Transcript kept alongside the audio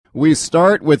We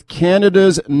start with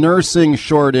Canada's nursing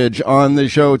shortage on the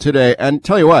show today. And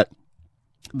tell you what,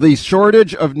 the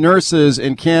shortage of nurses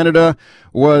in Canada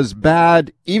was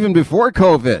bad even before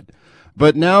COVID.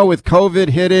 But now with COVID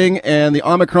hitting and the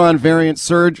Omicron variant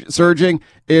surging,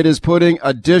 it is putting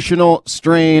additional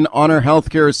strain on our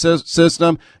healthcare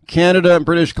system. Canada and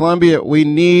British Columbia, we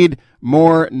need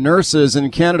more nurses in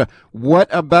Canada. What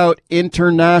about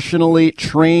internationally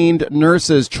trained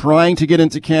nurses trying to get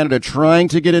into Canada, trying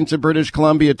to get into British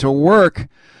Columbia to work,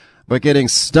 but getting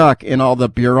stuck in all the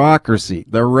bureaucracy,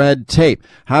 the red tape?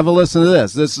 Have a listen to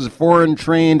this. This is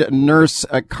foreign-trained nurse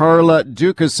Carla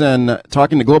Ducason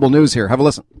talking to Global News here. Have a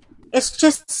listen. It's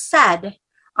just sad.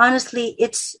 Honestly,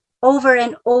 it's over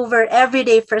and over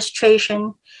everyday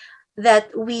frustration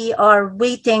that we are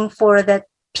waiting for that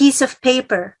piece of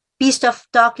paper, piece of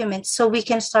documents, so we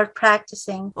can start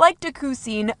practicing. Like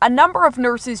Ducason, a number of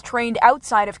nurses trained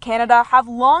outside of Canada have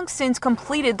long since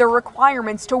completed their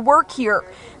requirements to work here.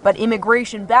 But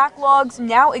immigration backlogs,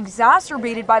 now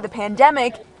exacerbated by the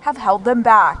pandemic, have held them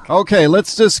back. Okay,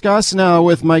 let's discuss now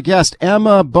with my guest,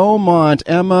 Emma Beaumont.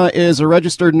 Emma is a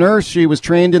registered nurse. She was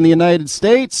trained in the United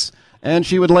States, and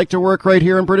she would like to work right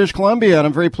here in British Columbia. And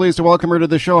I'm very pleased to welcome her to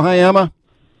the show. Hi, Emma.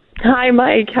 Hi,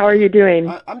 Mike. How are you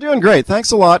doing? I'm doing great. Thanks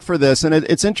a lot for this. And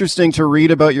it's interesting to read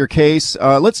about your case.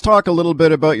 Let's talk a little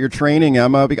bit about your training,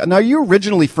 Emma. Now, are you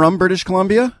originally from British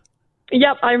Columbia?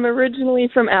 Yep, I'm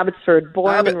originally from Abbotsford,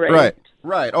 born and raised.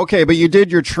 Right. Okay, but you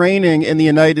did your training in the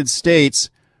United States,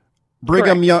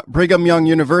 Brigham Young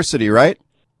University, right?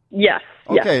 Yes.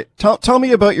 Okay. Yes. Tell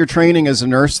me about your training as a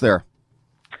nurse there.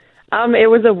 It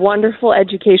was a wonderful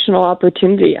educational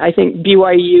opportunity. I think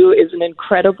BYU is an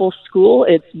incredible school.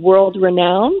 It's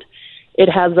world-renowned. It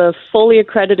has a fully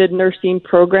accredited nursing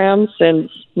program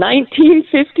since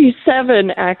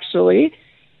 1957, actually.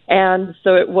 And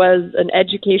so it was an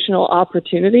educational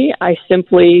opportunity I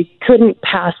simply couldn't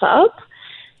pass up.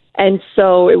 And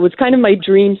so it was kind of my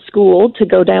dream school to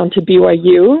go down to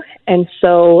BYU. And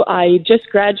so I just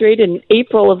graduated in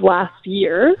April of last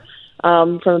year.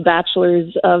 From a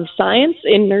Bachelor's of Science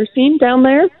in Nursing down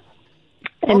there.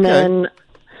 And then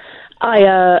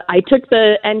I took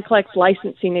the NCLEX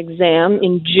licensing exam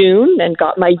in June and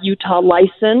got my Utah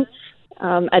license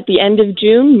at the end of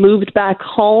June, moved back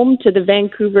home to the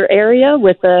Vancouver area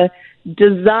with a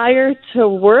desire to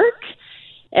work,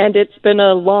 and it's been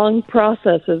a long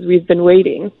process as we've been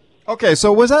waiting. Okay,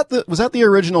 so was that the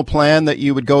original plan, that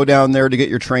you would go down there to get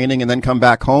your training and then come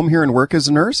back home here and work as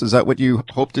a nurse? Is that what you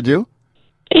hope to do?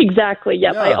 Exactly,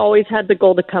 yep. Yeah. I always had the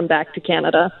goal to come back to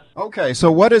Canada. Okay, so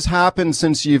what has happened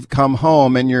since you've come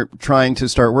home and you're trying to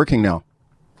start working now?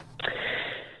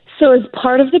 So as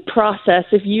part of the process,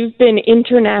 if you've been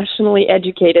internationally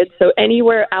educated, so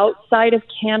anywhere outside of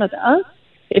Canada,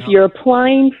 if you're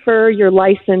applying for your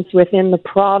license within the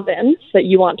province that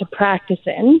you want to practice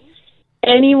in,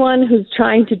 anyone who's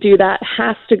trying to do that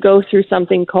has to go through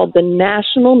something called the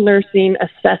National Nursing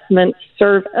Assessment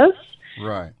Service,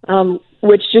 right?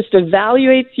 Which just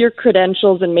evaluates your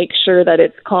credentials and makes sure that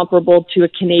it's comparable to a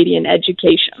Canadian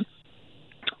education,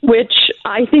 which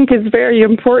I think is very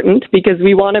important because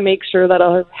we want to make sure that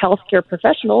our healthcare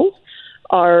professionals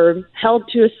are held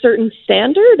to a certain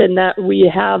standard and that we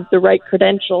have the right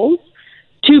credentials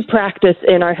to practice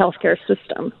in our healthcare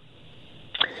system.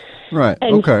 Right.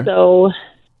 And so,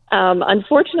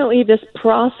 unfortunately, this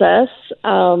process,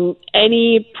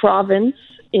 any province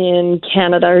in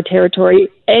Canada or territory,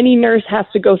 any nurse has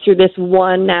to go through this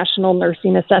one National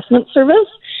Nursing Assessment Service.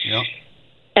 Yep.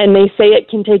 And they say it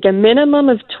can take a minimum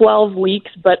of 12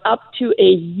 weeks, but up to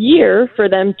a year for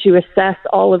them to assess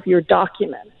all of your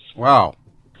documents. Wow.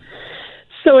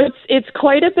 So it's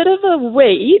quite a bit of a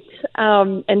wait.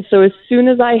 And so as soon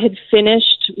as I had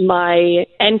finished my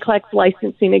NCLEX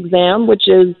licensing exam, which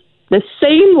is the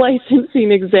same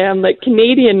licensing exam that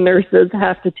Canadian nurses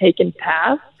have to take and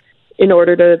pass in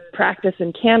order to practice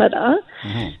in Canada,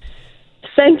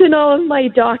 sent in all of my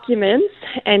documents.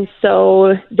 And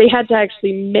so they had to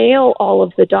actually mail all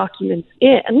of the documents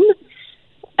in.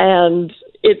 And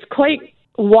it's quite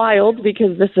wild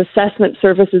because this assessment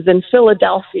service is in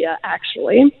Philadelphia,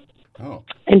 actually. Oh.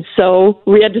 And so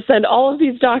we had to send all of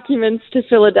these documents to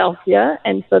Philadelphia,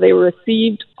 and so they were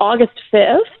received August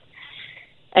 5th.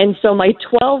 And so my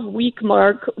 12-week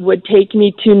mark would take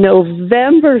me to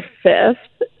November 5th.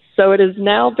 So it has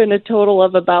now been a total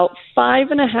of about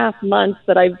 5.5 months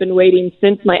that I've been waiting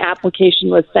since my application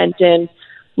was sent in,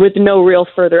 with no real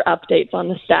further updates on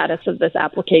the status of this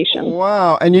application.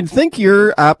 Wow. And you'd think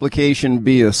your application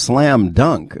be a slam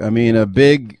dunk. I mean, a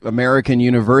big American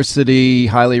university,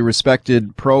 highly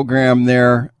respected program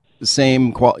there.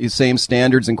 same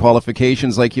standards and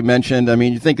qualifications like you mentioned. I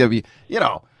mean, you think it'd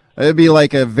be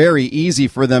like a very easy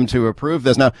for them to approve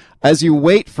this. Now, as you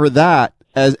wait for that,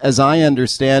 as I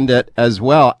understand it as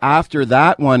well, after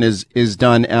that one is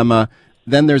done, Emma,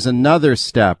 then there's another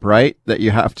step, right, that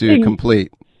you have to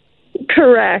complete.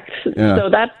 Correct. Yeah. So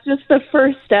that's just the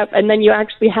first step. And then you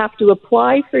actually have to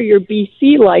apply for your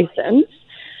BC license,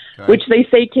 which they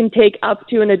say can take up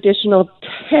to an additional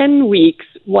 10 weeks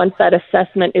once that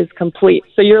assessment is complete.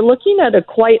 So you're looking at a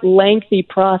quite lengthy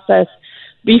process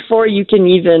before you can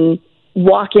even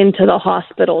walk into the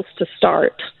hospitals to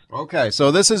start. Okay,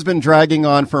 so this has been dragging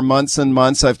on for months and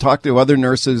months. I've talked to other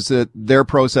nurses that their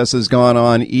process has gone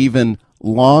on even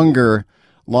longer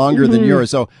than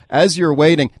yours. So as you're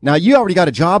waiting, now you already got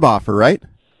a job offer, right?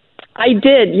 I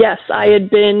did, yes. I had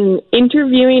been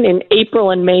interviewing in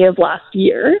April and May of last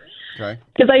year. Okay.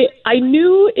 Because I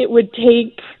knew it would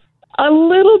take a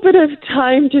little bit of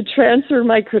time to transfer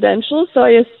my credentials, so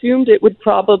I assumed it would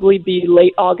probably be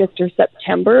late August or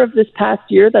September of this past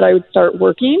year that I would start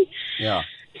working. Yeah.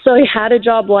 So I had a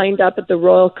job lined up at the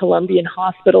Royal Columbian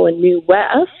Hospital in New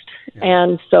West,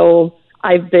 and so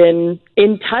I've been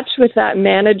in touch with that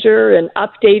manager and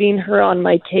updating her on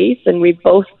my case, and we've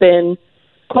both been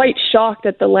quite shocked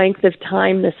at the length of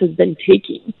time this has been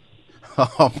taking.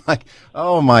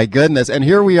 Oh my goodness. And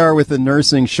here we are with the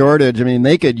nursing shortage. I mean,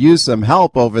 they could use some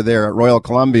help over there at Royal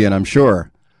Columbian, I'm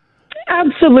sure.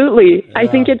 Absolutely. Yeah. I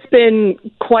think it's been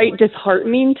quite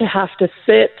disheartening to have to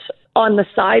sit on the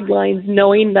sidelines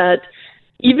knowing that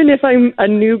even if I'm a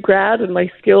new grad and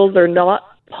my skills are not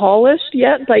polished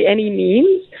yet by any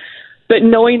means, but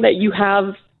knowing that you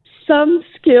have some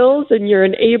skills and you're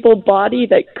an able body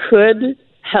that could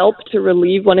help to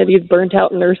relieve one of these burnt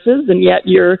out nurses, and yet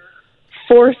you're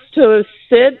forced to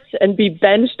sit and be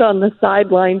benched on the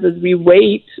sidelines as we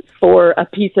wait for a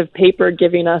piece of paper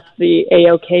giving us the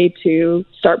A-OK to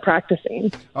start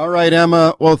practicing. All right,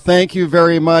 Emma. Well, thank you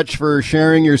very much for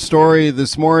sharing your story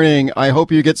this morning. I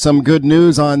hope you get some good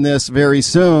news on this very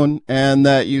soon and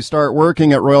that you start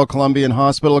working at Royal Columbian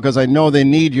Hospital, because I know they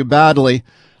need you badly.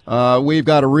 We've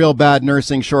got a real bad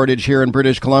nursing shortage here in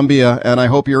British Columbia, and I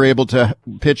hope you're able to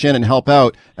pitch in and help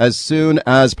out as soon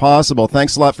as possible.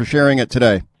 Thanks a lot for sharing it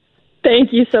today.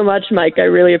 Thank you so much, Mike. I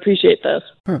really appreciate this.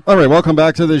 All right, welcome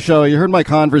back to the show. You heard my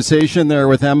conversation there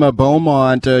with Emma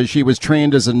Beaumont. She was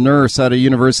trained as a nurse at a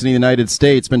university in the United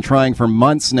States, been trying for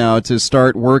months now to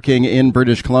start working in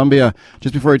British Columbia.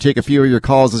 Just before I take a few of your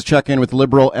calls, let's check in with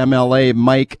Liberal MLA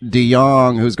Mike de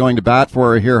Jong, who's going to bat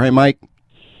for her here. Hey, Mike.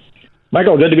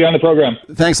 Michael, good to be on the program.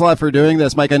 Thanks a lot for doing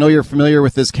this. Mike, I know you're familiar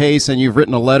with this case and you've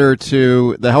written a letter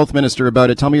to the health minister about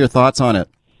it. Tell me your thoughts on it.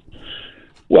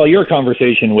 Well, your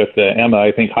conversation with Emma,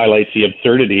 I think, highlights the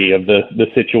absurdity of the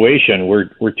situation.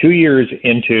 We're 2 years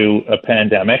into a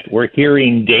pandemic. We're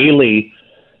hearing daily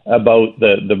about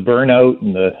the burnout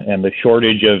and the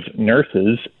shortage of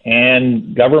nurses,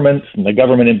 and the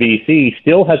government in BC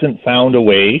still hasn't found a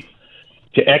way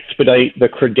to expedite the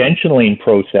credentialing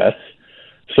process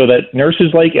so that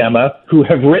nurses like Emma, who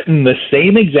have written the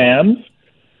same exams,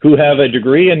 who have a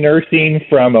degree in nursing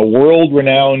from a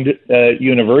world-renowned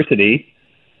university,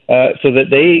 so that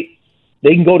they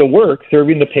can go to work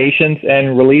serving the patients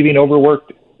and relieving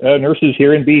overworked nurses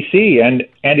here in BC, and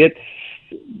it's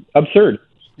absurd.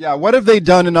 Yeah, what have they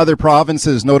done in other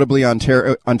provinces, notably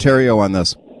Ontario, on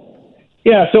this?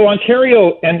 Yeah, so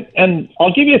Ontario, and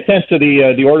I'll give you a sense of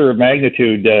the order of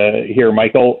magnitude here,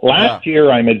 Michael. Last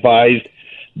year, I'm advised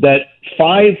that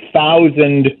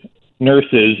 5,000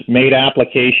 nurses made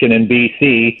application in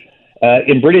BC.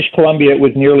 In British Columbia, it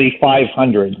was nearly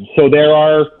 500. So there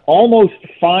are almost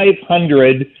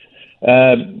 500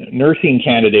 nursing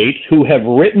candidates who have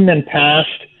written and passed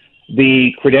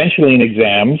the credentialing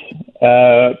exams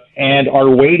and are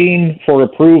waiting for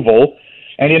approval.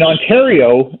 And in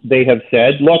Ontario, they have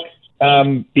said, look,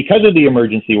 because of the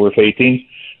emergency we're facing,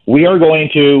 we are going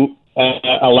to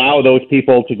allow those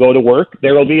people to go to work.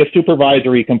 There will be a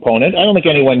supervisory component. I don't think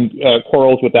anyone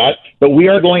quarrels with that, but we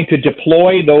are going to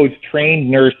deploy those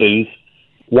trained nurses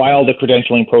while the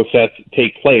credentialing process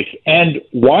takes place. And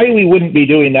why we wouldn't be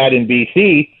doing that in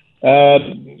BC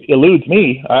eludes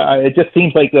me. It just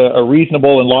seems like a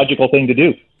reasonable and logical thing to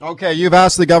do. Okay, you've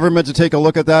asked the government to take a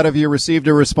look at that. Have you received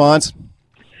a response?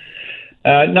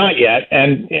 Not yet.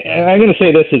 And I'm going to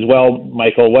say this as well,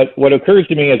 Michael. What occurs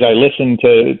to me as I listen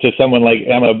to someone like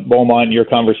Emma Beaumont, your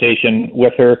conversation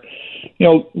with her,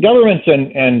 governments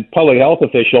and public health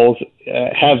officials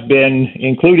have been,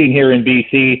 including here in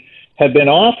BC, have been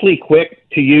awfully quick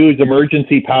to use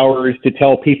emergency powers to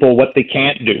tell people what they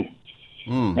can't do.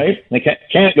 Right? They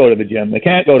can't go to the gym. They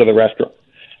can't go to the restaurant.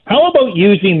 How about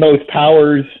using those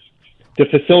powers to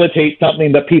facilitate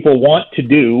something that people want to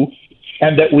do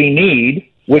and that we need,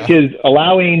 which is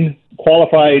allowing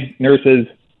qualified nurses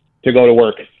to go to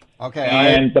work? Okay.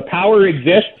 And the power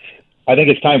exists. I think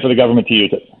it's time for the government to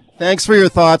use it. Thanks for your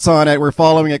thoughts on it. We're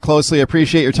following it closely.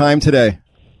 Appreciate your time today.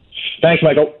 Thanks,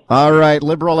 Michael. All right,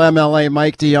 Liberal MLA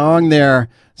Mike de Jong there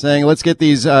saying, let's get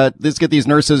these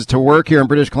nurses to work here in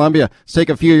British Columbia. Let's take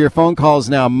a few of your phone calls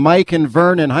now. Mike and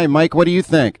Vernon. Hi, Mike. What do you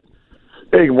think?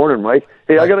 Hey, good morning, Mike.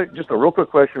 Hey, I got just a real quick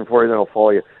question for you, then I'll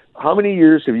follow you. How many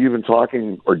years have you been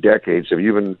talking, or decades, have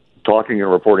you been talking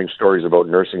and reporting stories about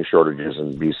nursing shortages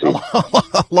in BC?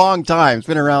 A long time. It's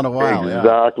been around a while.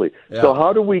 Exactly. Yeah. So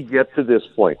how do we get to this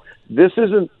point? This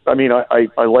isn't, I mean,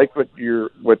 I like what you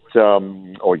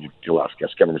last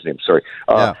guest, can't remember his name, sorry,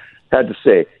 had to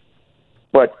say.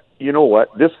 But you know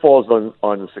what? This falls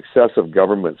on the success of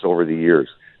governments over the years.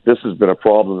 This has been a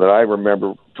problem that I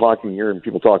remember talking here and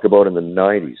people talk about in the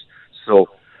 90s. So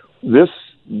this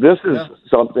is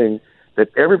something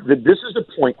that this is the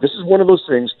point. This is one of those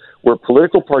things where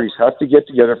political parties have to get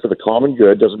together for the common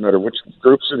good, doesn't matter which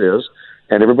groups it is,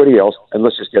 and everybody else, and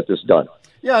let's just get this done.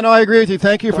 Yeah, no, I agree with you.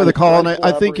 Thank you for the call, and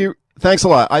I think thanks a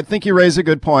lot. I think you raise a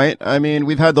good point. I mean,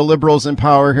 we've had the Liberals in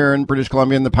power here in British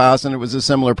Columbia in the past, and it was a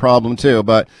similar problem too,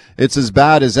 but it's as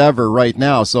bad as ever right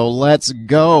now. So let's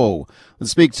go.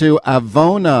 Let's speak to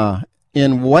Avona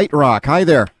in White Rock. Hi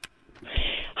there.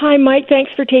 Hi, Mike.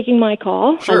 Thanks for taking my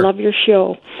call. Sure. I love your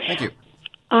show. Thank you.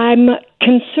 I'm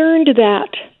concerned that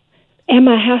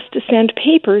Emma has to send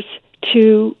papers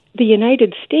to the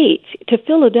United States, to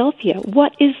Philadelphia.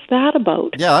 What is that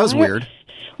about? Yeah, that was weird.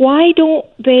 Why don't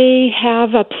they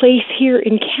have a place here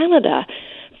in Canada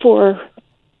for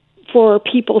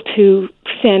people to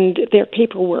send their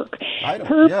paperwork?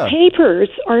 Her papers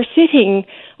are sitting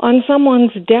on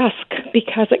someone's desk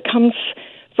because it comes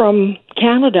from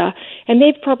Canada, and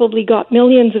they've probably got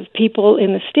millions of people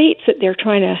in the States that they're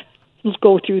trying to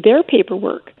go through their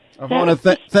paperwork. I want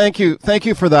to thank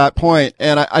you for that point,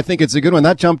 and I think it's a good one.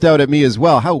 That jumped out at me as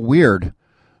well. How weird.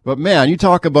 But man, you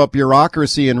talk about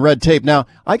bureaucracy and red tape. Now,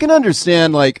 I can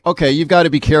understand, like, okay, you've got to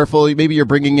be careful. Maybe you're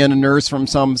bringing in a nurse from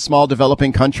some small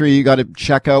developing country. You got to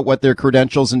check out what their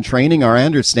credentials and training are. I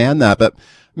understand that. But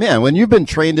man, when you've been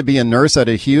trained to be a nurse at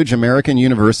a huge American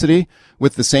university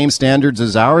with the same standards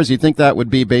as ours, you think that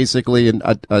would be basically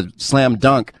a slam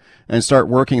dunk and start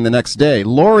working the next day.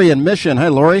 Lori in Mission. Hi,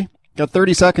 Lori. Got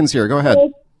 30 seconds here. Go ahead.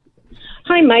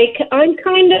 Hi, Mike. I'm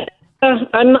kind of,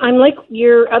 I'm like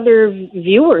your other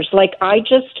viewers. Like, I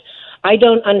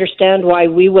don't understand why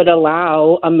we would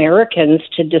allow Americans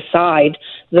to decide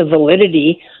the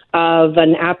validity of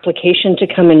an application to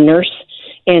come and nurse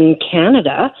in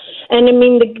Canada. And I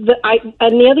mean,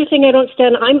 and the other thing I don't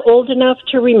stand, I'm old enough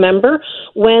to remember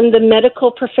when the medical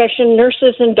profession,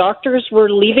 nurses and doctors were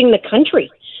leaving the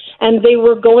country. And they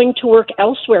were going to work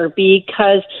elsewhere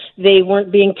because they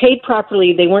weren't being paid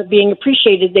properly. They weren't being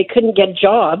appreciated. They couldn't get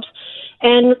jobs.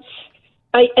 And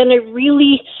I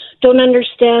really don't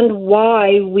understand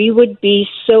why we would be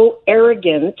so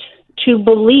arrogant to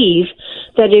believe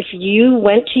that if you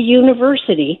went to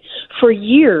university for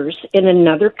years in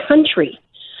another country,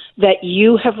 that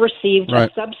you have received a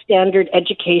substandard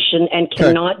education and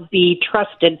cannot be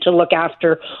trusted to look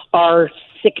after our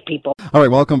sick people. All right,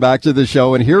 welcome back to the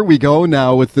show. And here we go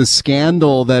now with the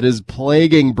scandal that is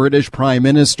plaguing British Prime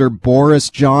Minister Boris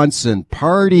Johnson.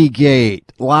 Partygate.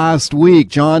 Last week,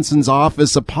 Johnson's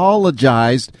office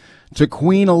apologized to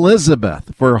Queen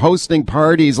Elizabeth for hosting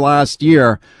parties last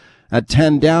year at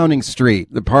 10 Downing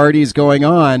Street. The parties going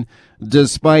on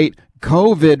despite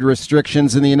COVID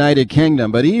restrictions in the United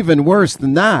Kingdom. But even worse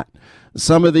than that,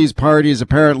 some of these parties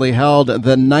apparently held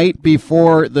the night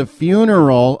before the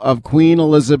funeral of Queen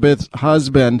Elizabeth's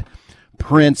husband,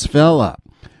 Prince Philip.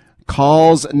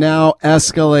 Calls now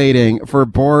escalating for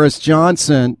Boris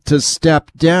Johnson to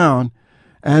step down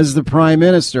as the Prime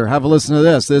Minister. Have a listen to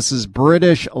this. This is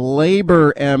British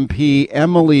Labour MP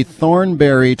Emily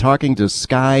Thornberry talking to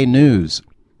Sky News.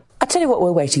 I tell you what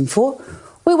we're waiting for.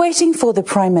 We're waiting for the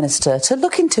Prime Minister to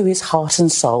look into his heart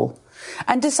and soul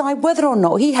and decide whether or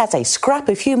not he has a scrap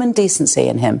of human decency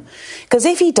in him. Because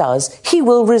if he does, he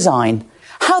will resign.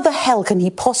 How the hell can he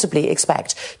possibly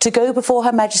expect to go before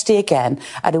Her Majesty again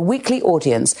at a weekly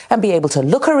audience and be able to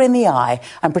look her in the eye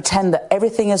and pretend that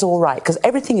everything is all right? Because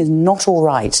everything is not all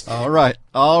right.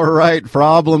 All right.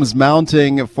 Problems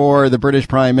mounting for the British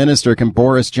Prime Minister. Can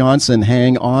Boris Johnson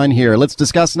hang on here? Let's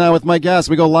discuss now with my guest.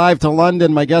 We go live to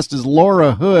London. My guest is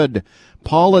Laura Hood,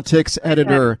 politics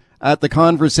editor at The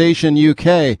Conversation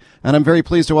UK. And I'm very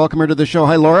pleased to welcome her to the show.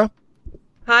 Hi, Laura.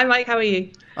 Hi, Mike. How are you?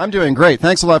 I'm doing great.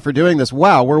 Thanks a lot for doing this.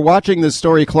 Wow, we're watching this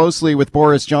story closely with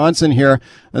Boris Johnson here.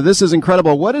 This is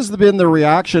incredible. What has been the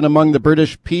reaction among the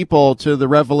British people to the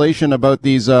revelation about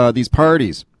these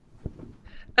parties?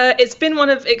 It's been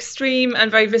one of extreme and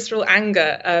very visceral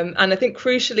anger, and I think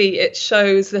crucially it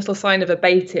shows little sign of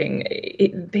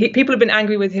abating. People have been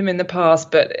angry with him in the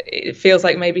past, but it feels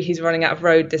like maybe he's running out of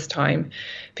road this time.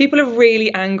 People are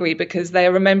really angry because they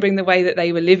are remembering the way that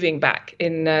they were living back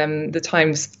in the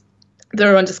times that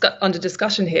are under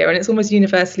discussion here, and it's almost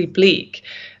universally bleak.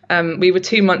 We were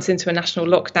 2 months into a national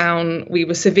lockdown. We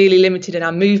were severely limited in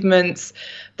our movements.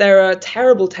 There are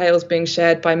terrible tales being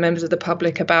shared by members of the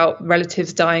public about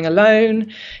relatives dying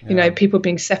alone, people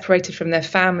being separated from their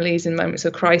families in moments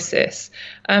of crisis.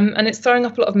 And it's throwing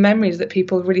up a lot of memories that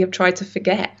people really have tried to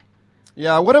forget.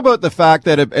 Yeah, what about the fact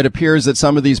that it appears that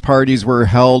some of these parties were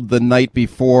held the night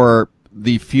before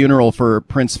the funeral for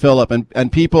Prince Philip,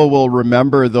 and people will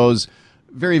remember those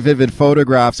very vivid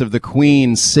photographs of the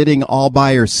Queen sitting all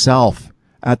by herself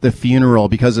at the funeral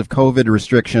because of COVID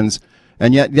restrictions.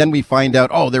 And yet then we find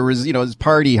out, there was, this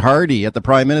party hardy at the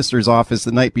Prime Minister's office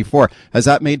the night before. Has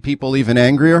that made people even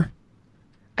angrier?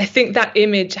 I think that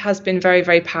image has been very,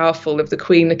 very powerful of the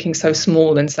Queen looking so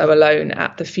small and so alone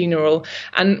at the funeral.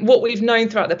 And what we've known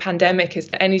throughout the pandemic is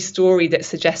that any story that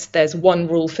suggests there's one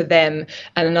rule for them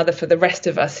and another for the rest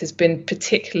of us has been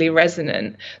particularly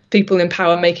resonant. People in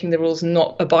power making the rules,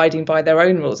 not abiding by their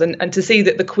own rules. And to see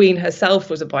that the Queen herself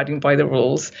was abiding by the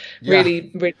rules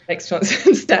really makes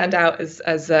Johnson stand out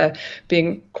as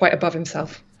being quite above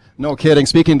himself. No kidding.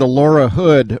 Speaking to Laura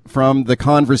Hood from The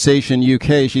Conversation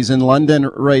UK, she's in London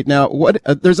right now.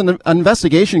 There's an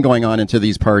investigation going on into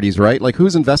these parties, right? Like,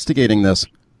 who's investigating this?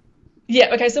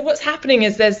 Yeah, okay, so what's happening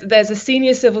is there's a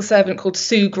senior civil servant called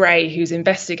Sue Gray who's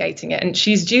investigating it, and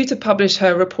she's due to publish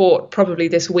her report probably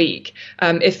this week.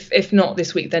 If not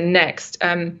this week, then next.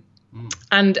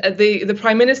 And the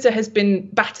Prime Minister has been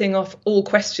batting off all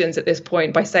questions at this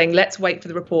point by saying, let's wait for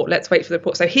the report, let's wait for the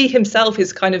report. So he himself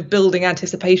is kind of building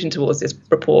anticipation towards this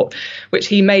report, which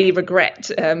he may regret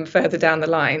further down the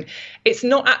line. It's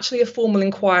not actually a formal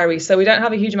inquiry, so we don't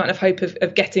have a huge amount of hope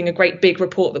of getting a great big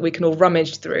report that we can all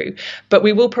rummage through. But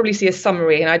we will probably see a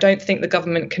summary, and I don't think the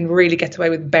government can really get away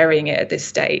with burying it at this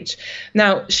stage.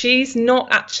 Now, she's not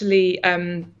actually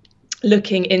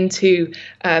looking into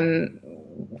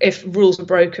if rules were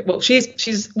broken. Well,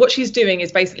 what she's doing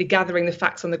is basically gathering the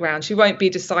facts on the ground. She won't be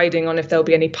deciding on if there'll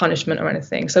be any punishment or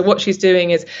anything. So what she's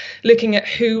doing is looking at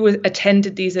who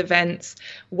attended these events,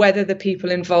 whether the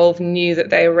people involved knew that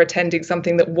they were attending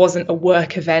something that wasn't a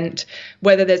work event,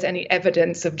 whether there's any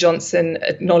evidence of Johnson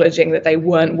acknowledging that they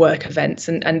weren't work events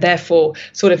and therefore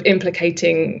sort of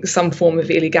implicating some form of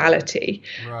illegality.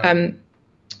 Right.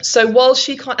 So while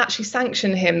she can't actually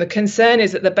sanction him, the concern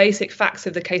is that the basic facts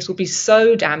of the case will be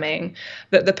so damning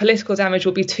that the political damage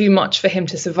will be too much for him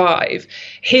to survive.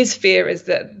 His fear is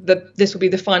that this will be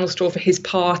the final straw for his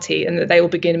party and that they will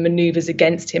begin manoeuvres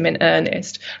against him in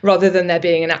earnest, rather than there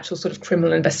being an actual sort of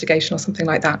criminal investigation or something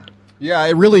like that. Yeah,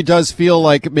 it really does feel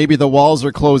like maybe the walls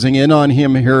are closing in on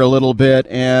him here a little bit,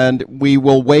 and we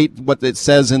will wait what it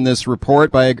says in this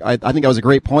report. But I think that was a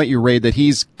great point you made, that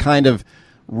he's kind of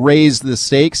raised the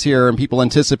stakes here and people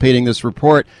anticipating this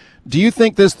report. Do you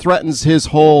think this threatens his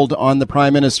hold on the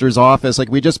Prime Minister's office?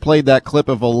 Like, we just played that clip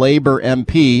of a Labour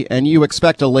MP, and you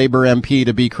expect a Labour MP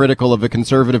to be critical of a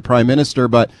Conservative Prime Minister,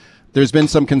 but there's been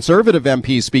some Conservative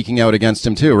MPs speaking out against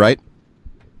him too, right?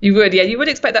 You would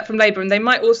expect that from Labour, and they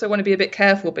might also want to be a bit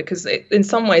careful because in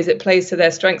some ways it plays to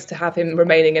their strengths to have him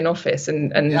remaining in office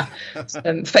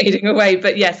and fading away.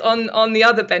 But yes, on the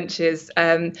other benches,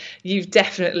 you've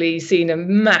definitely seen a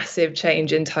massive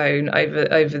change in tone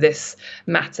over this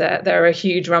matter. There are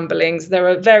huge rumblings. There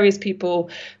are various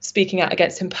people speaking out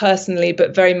against him personally,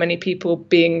 but very many people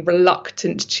being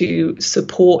reluctant to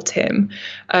support him.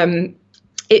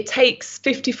 It takes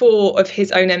 54 of his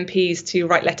own MPs to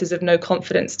write letters of no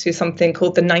confidence to something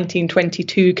called the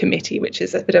 1922 Committee, which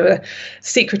is a bit of a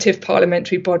secretive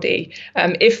parliamentary body.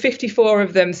 If 54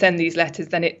 of them send these letters,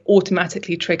 then it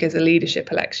automatically triggers a leadership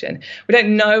election. We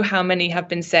don't know how many have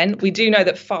been sent. We do know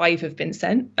that 5 have been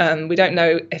sent. We don't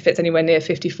know if it's anywhere near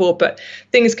 54, but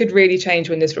things could really change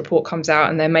when this report comes out,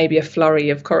 and there may be a flurry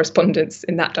of correspondence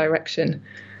in that direction.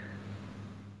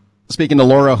 Speaking to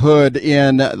Laura Hood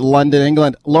in London,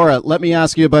 England. Laura, let me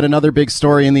ask you about another big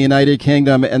story in the United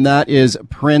Kingdom, and that is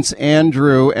Prince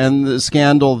Andrew and the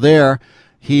scandal there.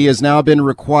 He has now been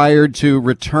required to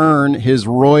return his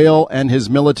royal and his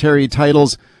military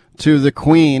titles to the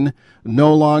Queen,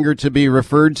 no longer to be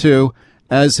referred to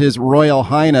as His Royal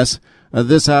Highness.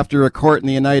 This after a court in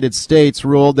the United States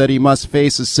ruled that he must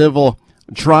face a civil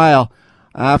trial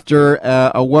after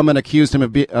a woman accused him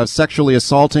of sexually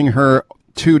assaulting her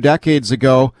 2 decades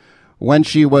ago when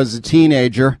she was a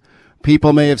teenager.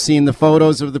 People may have seen the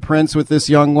photos of the prince with this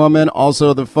young woman,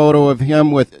 also the photo of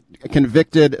him with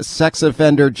convicted sex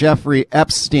offender Jeffrey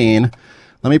Epstein.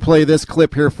 Let me play this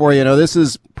clip here for you. Now, this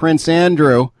is Prince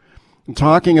Andrew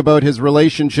talking about his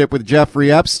relationship with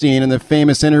Jeffrey Epstein in the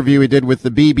famous interview he did with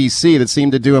the BBC that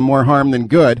seemed to do him more harm than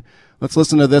good. Let's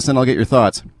listen to this and I'll get your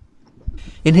thoughts.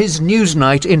 In his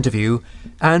Newsnight interview,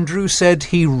 Andrew said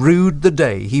he rued the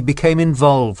day he became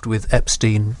involved with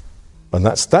Epstein. And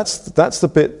that's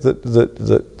the bit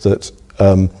that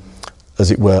as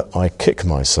it were, I kick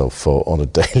myself for on a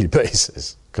daily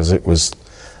basis, because it was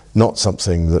not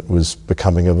something that was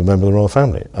becoming of a member of the royal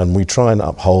family. And we try and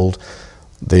uphold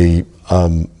the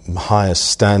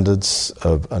highest standards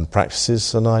and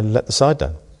practices, and I let the side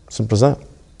down. Simple as that.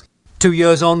 2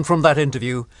 years on from that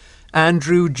interview,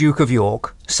 Andrew, Duke of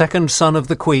York, second son of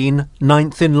the Queen,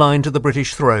 9th in line to the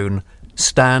British throne,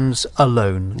 stands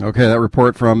alone. Okay, that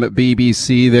report from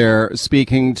BBC there,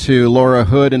 speaking to Laura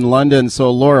Hood in London. So,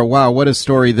 Laura, wow, what a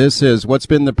story this is. What's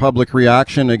been the public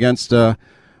reaction against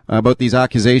about these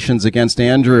accusations against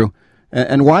Andrew?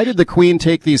 And why did the Queen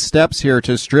take these steps here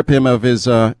to strip him of his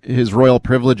royal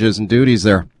privileges and duties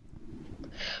there?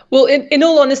 Well, in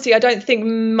all honesty, I don't think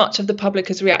much of the public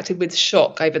has reacted with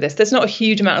shock over this. There's not a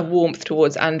huge amount of warmth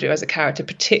towards Andrew as a character,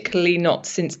 particularly not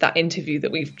since that interview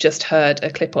that we've just heard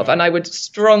a clip of. And I would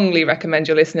strongly recommend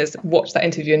your listeners watch that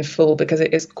interview in full, because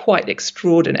it is quite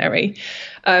extraordinary.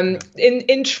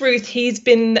 In truth, he's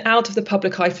been out of the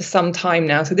public eye for some time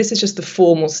now, so this is just the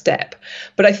formal step.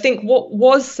 But I think what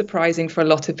was surprising for a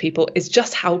lot of people is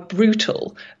just how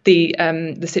brutal the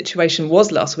situation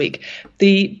was last week.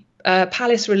 The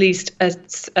Palace released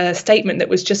a statement that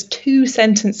was just 2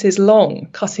 sentences long,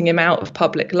 cutting him out of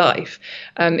public life.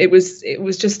 It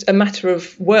was just a matter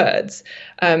of words,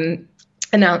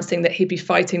 announcing that he'd be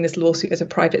fighting this lawsuit as a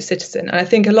private citizen. And I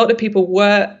think a lot of people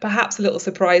were perhaps a little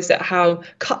surprised at how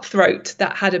cutthroat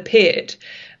that had appeared,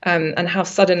 and how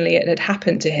suddenly it had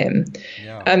happened to him.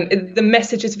 Yeah. The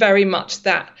message is very much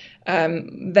that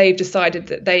they've decided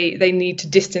that they need to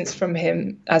distance from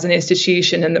him as an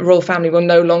institution, and the royal family will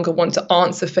no longer want to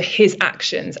answer for his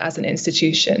actions as an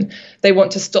institution. They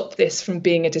want to stop this from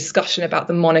being a discussion about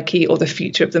the monarchy or the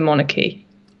future of the monarchy.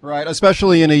 Right,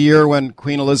 especially in a year when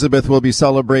Queen Elizabeth will be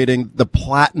celebrating the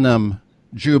Platinum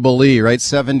Jubilee, right?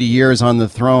 70 years on the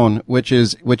throne, which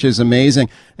is amazing.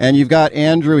 And you've got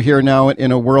Andrew here now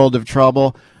in a world of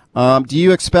trouble. Do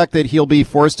you expect that he'll be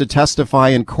forced to testify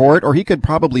in court, or he could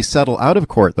probably settle out of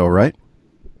court, though, right?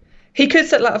 He could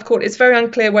settle out of court. It's very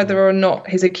unclear whether or not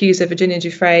his accuser, Virginia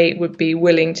Giuffre, would be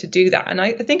willing to do that. And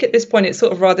I think at this point, it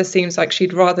sort of rather seems like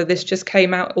she'd rather this just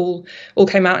all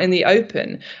came out in the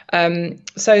open.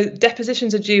 So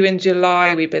depositions are due in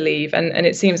July, we believe. And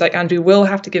it seems like Andrew will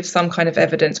have to give some kind of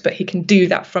evidence, but he can do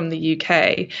that from the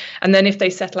UK. And then if they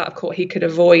settle out of court, he could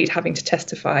avoid having to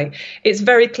testify. It's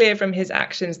very clear from his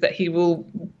actions that he will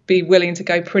be willing to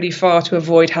go pretty far to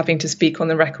avoid having to speak on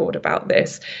the record about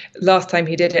this. Last time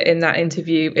he did it in that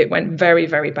interview, it went very,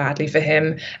 very badly for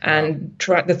him, and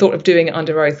the thought of doing it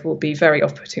under oath will be very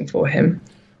off-putting for him.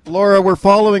 Laura, we're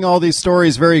following all these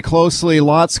stories very closely.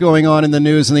 Lots going on in the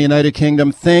news in the United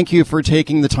Kingdom. Thank you for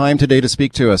taking the time today to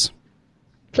speak to us.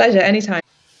 Pleasure, anytime.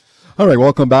 All right,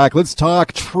 welcome back. Let's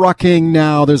talk trucking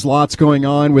now. There's lots going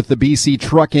on with the BC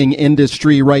trucking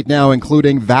industry right now,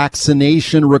 including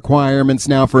vaccination requirements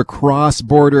now for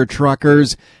cross-border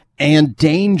truckers and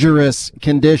dangerous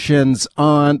conditions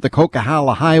on the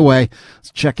Coquihalla Highway. Let's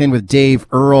check in with Dave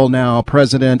Earle now,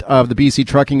 president of the BC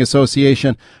Trucking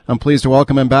Association. I'm pleased to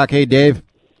welcome him back. Hey, Dave.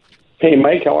 Hey,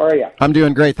 Mike. How are you? I'm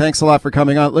doing great. Thanks a lot for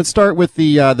coming on. Let's start with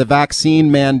the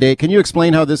vaccine mandate. Can you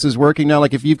explain how this is working now?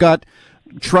 Like, if you've got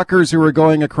truckers who are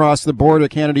going across the border,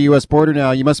 Canada-U.S. border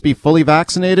now, you must be fully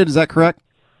vaccinated. Is that correct?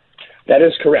 That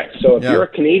is correct. So if you're a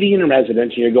Canadian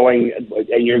resident and you're going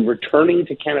and you're returning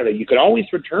to Canada, you can always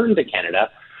return to Canada,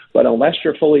 but unless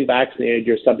you're fully vaccinated,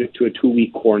 you're subject to a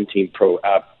 2-week quarantine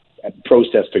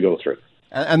process to go through.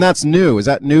 And that's new. Is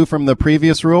that new from the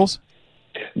previous rules?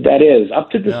 That is.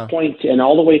 Up to this point and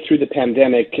all the way through the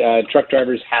pandemic, truck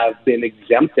drivers have been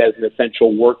exempt as an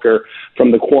essential worker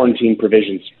from the quarantine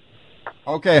provisions.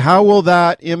 Okay. How will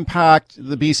that impact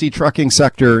the BC trucking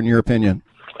sector, in your opinion?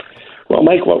 Well,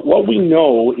 Mike, what we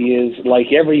know is,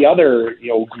 like every other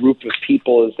group of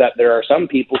people, is that there are some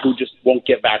people who just won't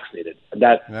get vaccinated.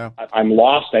 I'm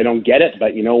lost. I don't get it.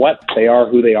 But you know what? They are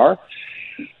who they are.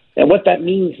 And what that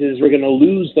means is we're going to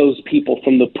lose those people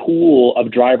from the pool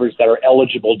of drivers that are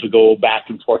eligible to go back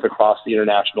and forth across the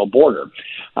international border.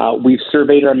 We've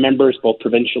surveyed our members both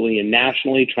provincially and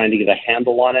nationally, trying to get a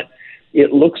handle on it.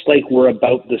 It looks like we're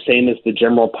about the same as the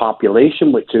general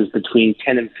population, which is between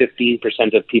 10 and 15%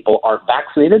 of people aren't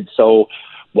vaccinated. So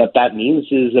what that means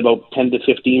is about 10 to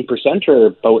 15%, or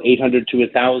about 800 to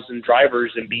 1,000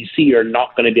 drivers in BC are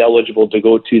not going to be eligible to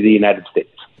go to the United States.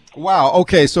 Wow.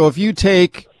 Okay. So if you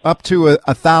take up to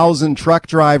 1,000 truck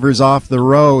drivers off the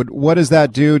road, what does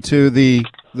that do to the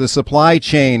supply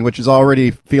chain, which is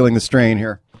already feeling the strain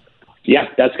here? Yeah,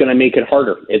 that's going to make it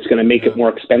harder. It's going to make it more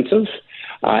expensive.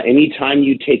 Anytime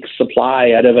you take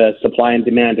supply out of a supply and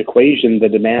demand equation, the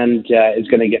demand is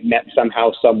going to get met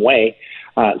somehow, some way.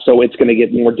 So it's going to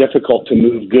get more difficult to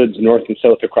move goods north and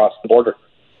south across the border.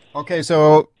 Okay,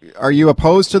 so are you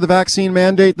opposed to the vaccine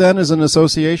mandate then as an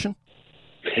association?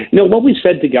 No, what we've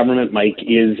said to government, Mike,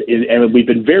 is and we've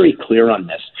been very clear on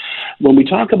this. When we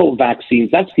talk about vaccines,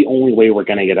 that's the only way we're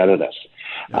going to get out of this.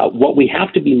 What we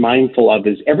have to be mindful of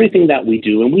is everything that we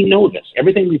do, and we know this,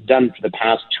 everything we've done for the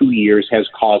past 2 years has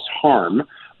caused harm,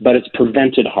 but it's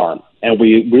prevented harm. And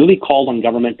we really called on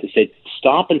government to say,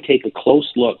 stop and take a close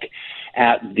look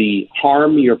at the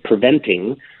harm you're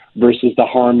preventing versus the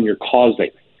harm you're causing.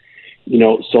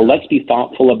 So let's be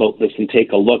thoughtful about this and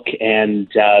take a look.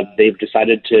 And they've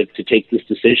decided to take this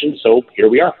decision. So here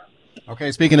we are.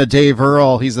 Okay, speaking of Dave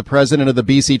Earle, he's the president of the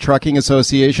BC Trucking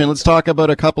Association. Let's talk about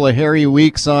a couple of hairy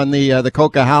weeks on the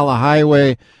Coquihalla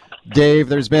Highway. Dave,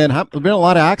 there's been a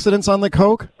lot of accidents on the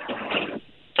Coke?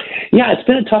 Yeah, it's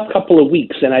been a tough couple of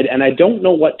weeks, and I don't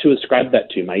know what to ascribe that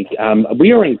to, Mike.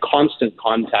 We are in constant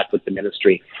contact with the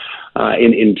ministry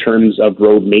in terms of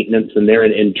road maintenance, and they're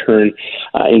in turn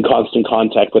in constant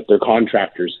contact with their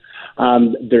contractors.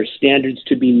 There's standards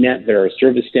to be met. There are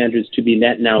service standards to be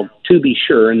met. Now, to be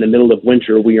sure, in the middle of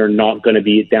winter, we are not going to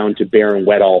be down to bare and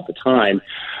wet all the time.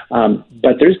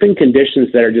 But there's been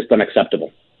conditions that are just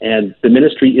unacceptable. And the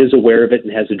ministry is aware of it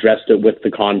and has addressed it with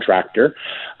the contractor.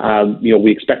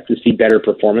 We expect to see better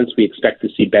performance. We expect to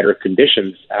see better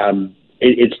conditions.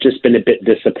 It's just been a bit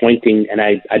disappointing, and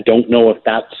I don't know if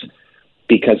that's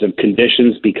because of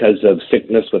conditions, because of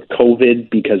sickness with COVID,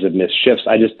 because of missed shifts.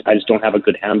 I just don't have a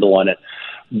good handle on it.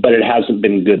 But it hasn't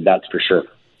been good, that's for sure.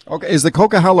 Okay, is the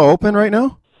Coquihalla open right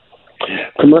now?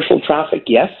 Commercial traffic,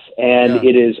 yes, and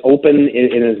It is open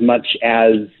in as much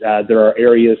as there are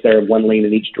areas that are one lane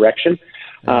in each direction.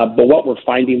 But what we're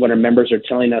finding, what our members are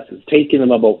telling us, is taking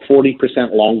them about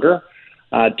 40% longer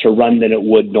to run than it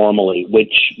would normally,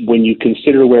 which when you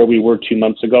consider where we were 2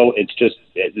 months ago,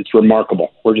 it's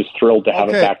remarkable. We're just thrilled to have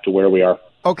it back to where we are.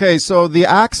 Okay, so the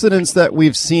accidents that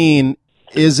we've seen,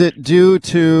 is it due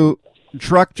to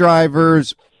truck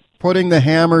drivers putting the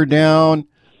hammer down,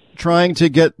 trying to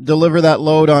deliver that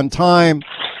load on time,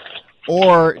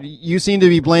 or you seem to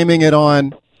be blaming it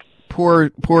on poor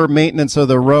maintenance of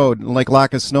the road, like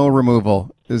lack of snow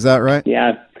removal? Is that right?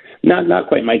 Yeah. Not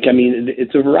quite, Mike. I mean,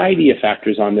 it's a variety of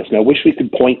factors on this. Now, I wish we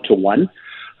could point to one,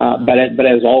 but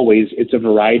as always, it's a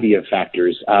variety of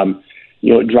factors.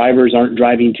 Drivers aren't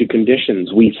driving to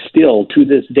conditions. We still, to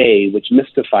this day, which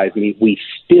mystifies me, we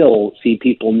still see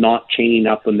people not chaining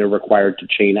up when they're required to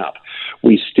chain up.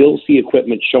 We still see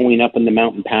equipment showing up in the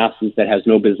mountain passes that has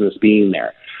no business being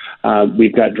there.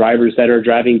 We've got drivers that are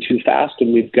driving too fast,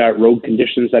 and we've got road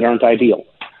conditions that aren't ideal.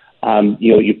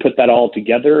 You put that all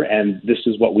together, and this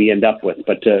is what we end up with.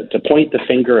 But to point the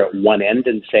finger at one end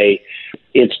and say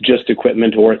it's just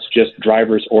equipment, or it's just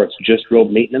drivers, or it's just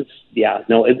road maintenance,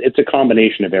 it's a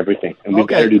combination of everything, and we've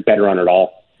got to do better on it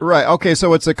all. Right. Okay.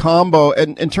 So it's a combo.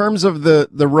 And in terms of the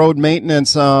road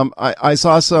maintenance, I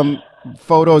saw some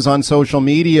photos on social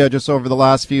media just over the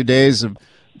last few days of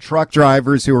truck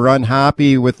drivers who are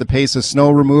unhappy with the pace of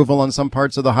snow removal on some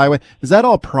parts of the highway. Is that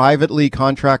all privately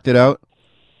contracted out?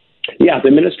 Yeah, the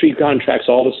ministry contracts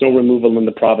all the snow removal in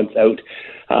the province out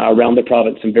around the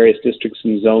province in various districts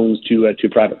and zones to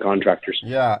private contractors.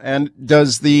 Yeah, and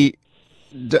does it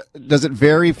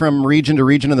vary from region to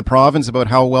region in the province about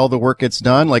how well the work gets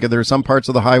done? Like, are there some parts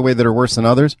of the highway that are worse than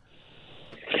others?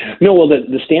 No, well,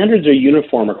 the standards are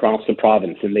uniform across the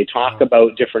province, and they talk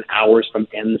about different hours from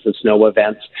ends of snow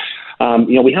events.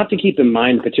 We have to keep in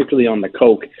mind, particularly on the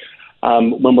Coke,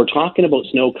 when we're talking about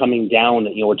snow coming down,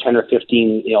 10 or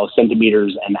 15,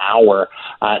 centimeters an hour,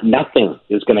 nothing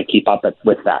is going to keep up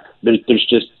with that. There's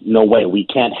just no way. We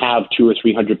can't have 200 or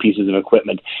 300 pieces of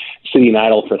equipment sitting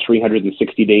idle for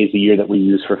 360 days a year that we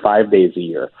use for 5 days a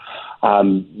year.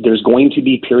 There's going to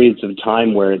be periods of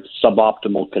time where it's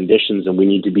suboptimal conditions, and we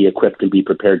need to be equipped and be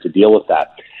prepared to deal with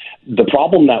that. The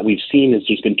problem that we've seen is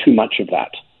there's been too much of that.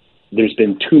 There's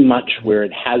been too much where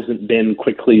it hasn't been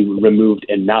quickly removed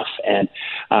enough. And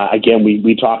again,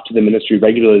 we talk to the ministry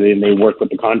regularly, and they work with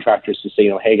the contractors to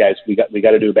say, hey guys, we got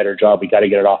to do a better job. We got to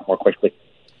get it off more quickly.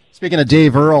 Speaking of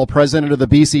Dave Earle, president of the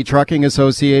BC Trucking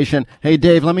Association. Hey,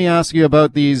 Dave, let me ask you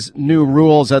about these new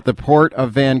rules at the Port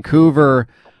of Vancouver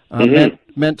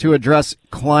meant to address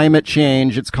climate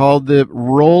change. It's called the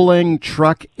Rolling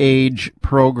Truck Age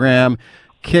Program.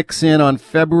 Kicks in on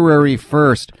February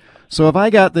 1st. So if I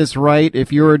got this right,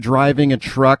 if you're driving a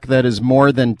truck that is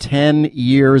more than 10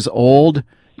 years old,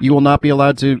 you will not be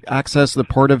allowed to access the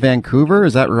Port of Vancouver.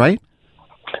 Is that right?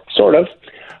 Sort of.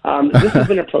 This has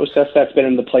been a process that's been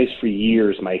in place for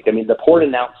years, Mike. I mean, the Port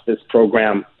announced this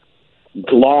program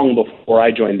long before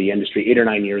I joined the industry, 8 or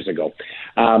 9 years ago.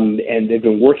 And they've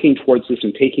been working towards this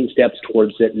and taking steps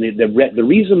towards it. And the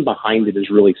reason behind it is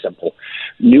really simple.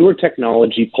 Newer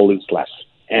technology pollutes less.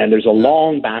 And there's a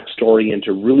long backstory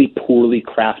into really poorly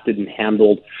crafted and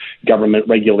handled government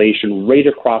regulation right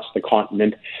across the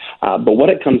continent. But what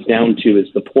it comes down to is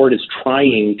the Port is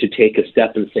trying to take a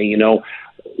step and say,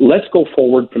 let's go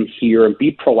forward from here and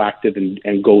be proactive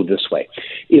and go this way.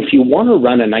 If you want to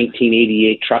run a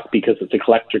 1988 truck because it's a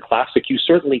collector classic, you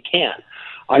certainly can.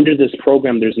 Under this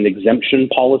program, there's an exemption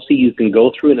policy you can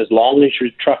go through, and as long as your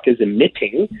truck is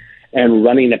emitting and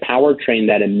running a powertrain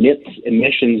that emits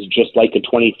emissions just like a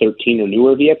 2013 or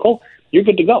newer vehicle, you're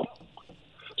good to go.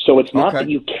 So it's not that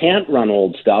you can't run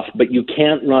old stuff, but you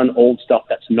can't run old stuff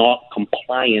that's not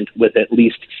compliant with at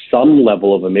least some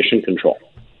level of emission control.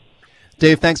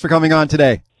 Dave, thanks for coming on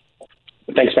today.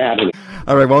 Thanks for having me.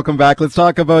 All right, welcome back. Let's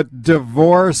talk about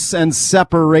divorce and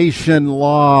separation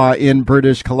law in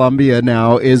British Columbia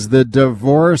now. Is the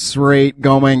divorce rate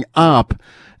going up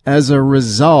as a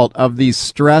result of the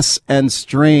stress and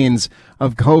strains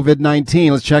of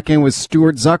COVID-19? Let's check in with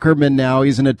Stuart Zuckerman now.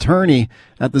 He's an attorney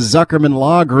at the Zuckerman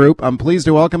Law Group. I'm pleased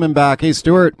to welcome him back. Hey,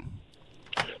 Stuart.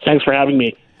 Thanks for having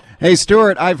me. Hey,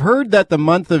 Stuart, I've heard that the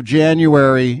month of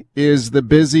January is the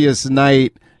busiest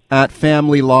night at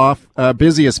family law,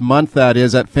 busiest month that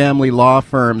is at family law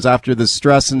firms after the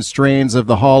stress and strains of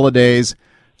the holidays,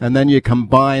 and then you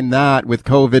combine that with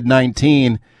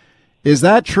COVID-19. Is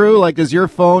that true? Like, does your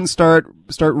phone start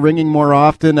ringing more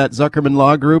often at Zuckerman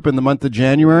Law Group in the month of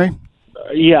January?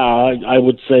 Yeah, I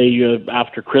would say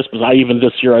after Christmas. Even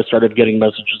this year I started getting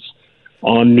messages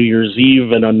on New Year's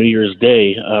Eve and on New Year's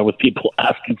Day with people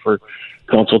asking for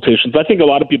consultations. I think a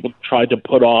lot of people try to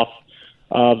put off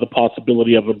the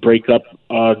possibility of a breakup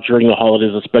during the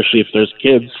holidays, especially if there's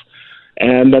kids.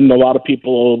 And then a lot of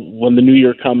people, when the new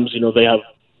year comes, they have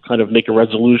kind of make a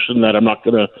resolution that I'm not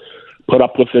going to put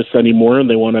up with this anymore, and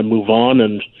they want to move on.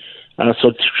 And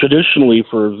so traditionally,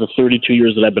 for the 32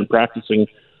 years that I've been practicing,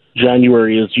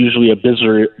 January is usually a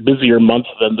busier month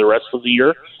than the rest of the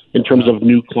year in terms of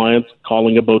new clients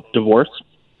calling about divorce.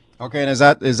 Okay, and is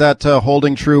that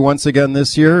holding true once again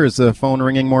this year? Is the phone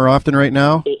ringing more often right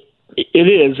now? It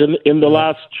is. In the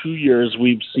last 2 years,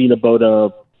 we've seen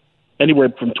about anywhere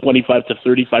from 25 to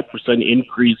 35%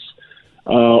 increase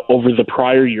over the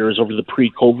prior years, over the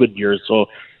pre-COVID years. So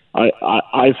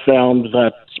I found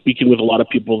that speaking with a lot of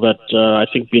people that I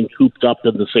think being cooped up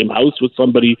in the same house with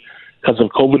somebody because of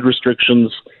COVID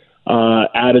restrictions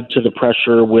added to the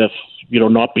pressure with,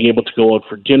 not being able to go out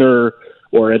for dinner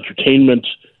or entertainment,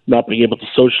 not being able to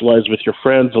socialize with your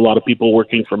friends, a lot of people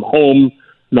working from home,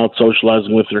 not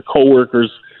socializing with their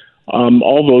coworkers.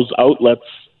 All those outlets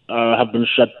have been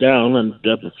shut down, and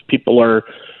people are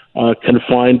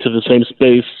confined to the same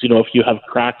space. If you have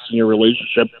cracks in your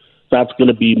relationship, that's going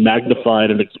to be magnified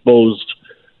and exposed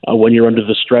when you're under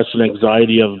the stress and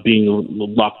anxiety of being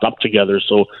locked up together.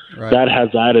 So that has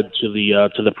added to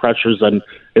the pressures, and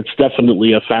it's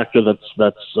definitely a factor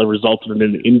that's resulted in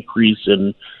an increase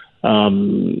in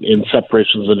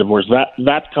separations and divorce.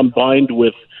 That combined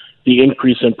with the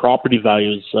increase in property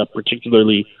values,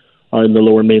 particularly in the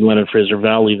Lower Mainland and Fraser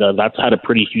Valley, that's had a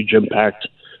pretty huge impact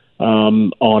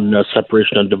on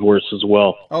separation and divorce as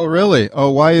well. Oh, really?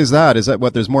 Oh, why is that? Is that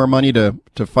what? There's more money to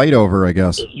fight over, I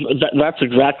guess. That's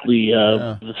exactly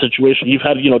the situation. You've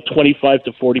had 25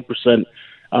 to 40%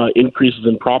 increases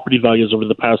in property values over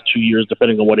the past 2 years,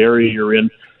 depending on what area you're in.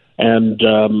 And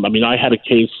I had a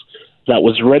case that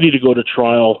was ready to go to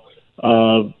trial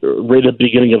right at the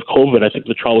beginning of COVID. I think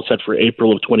the trial was set for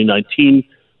April of 2019.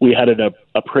 We had April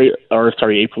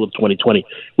of 2020.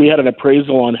 We had an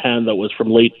appraisal on hand that was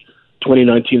from late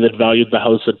 2019 that valued the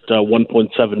house at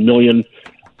 $1.7 million.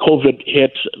 COVID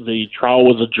hit, the trial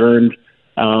was adjourned,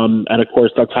 and of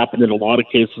course that's happened in a lot of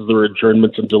cases. There were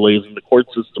adjournments and delays in the court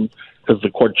system because the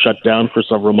court shut down for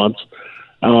several months.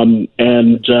 And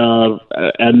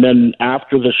then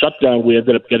after the shutdown, we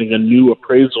ended up getting a new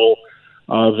appraisal.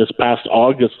 This past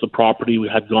August, the property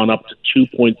had gone up to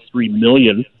 $2.3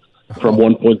 million from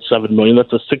 $1.7 million.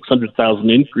 That's a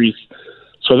 $600,000 increase.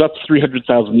 So that's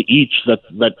 $300,000 each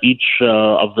that each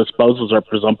of the spouses are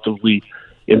presumptively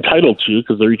entitled to,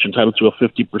 because they're each entitled to a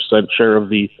 50% share of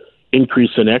the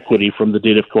increase in equity from the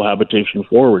date of cohabitation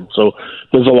forward. So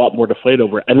there's a lot more to fight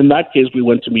over. And in that case, we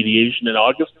went to mediation in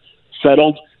August,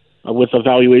 settled with a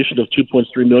valuation of $2.3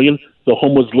 million. The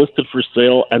home was listed for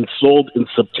sale and sold in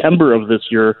September of this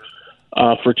year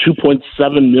for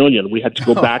 $2.7 million. We had to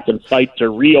go back and fight to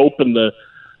reopen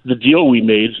the deal we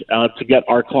made to get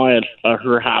our client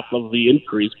her half of the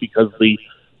increase, because the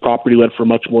property went for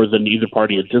much more than either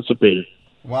party anticipated.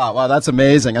 Wow, that's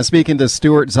amazing. I'm speaking to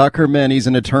Stuart Zuckerman. He's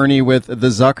an attorney with the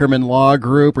Zuckerman Law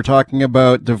Group. We're talking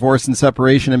about divorce and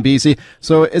separation in BC.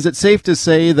 So is it safe to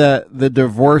say that the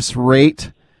divorce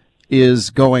rate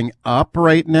is going up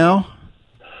right now?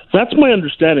 That's my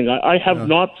understanding. I have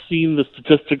not seen the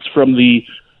statistics from the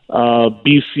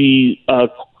BC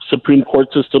Supreme Court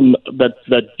system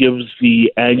that gives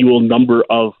the annual number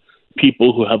of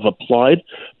people who have applied,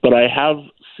 but I have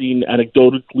seen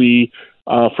anecdotally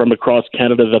from across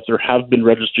Canada that there have been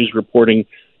registries reporting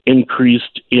increases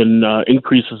in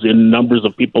numbers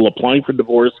of people applying for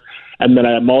divorce. And then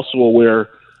I am also aware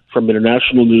from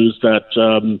international news that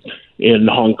in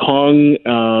Hong Kong,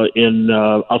 in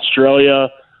Australia,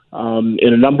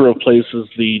 in a number of places,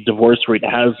 the divorce rate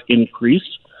has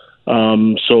increased.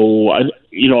 So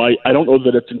I don't know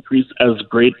that it's increased as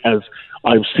great as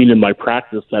I've seen in my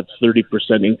practice. That's 30%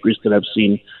 increase that I've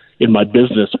seen in my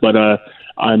business, but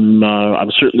I'm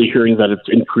certainly hearing that it's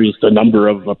increased a number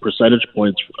of percentage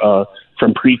points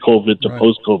from pre-COVID to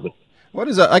post-COVID. What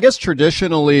is that? I guess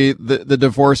traditionally the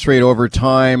divorce rate over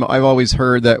time, I've always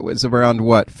heard that was around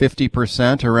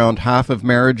 50%, around half of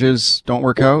marriages don't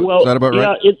work out. Well, is that about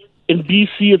right? In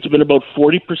BC, it's been about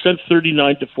 40%,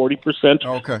 39 to 40%.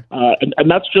 Okay. And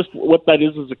that's just what that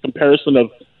is a comparison of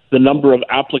the number of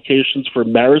applications for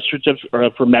marriage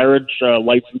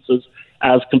licenses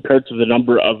as compared to the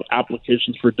number of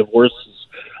applications for divorces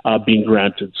being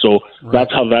granted. So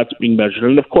that's how that's being measured.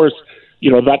 And of course,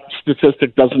 that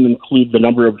statistic doesn't include the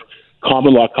number of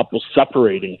common law couples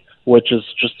separating, which is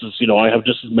just as, I have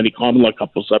just as many common law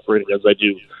couples separating as I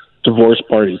do divorce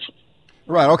parties.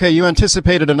 Right. Okay. You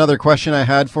anticipated another question I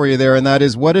had for you there, and that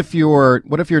is, what if you're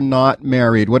not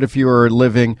married? What if you're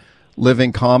living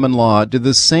common law? Do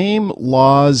the same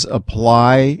laws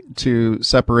apply to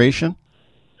separation?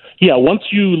 Yeah. Once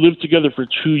you live together for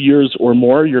 2 years or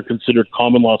more, you're considered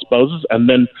common law spouses, and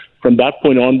then from that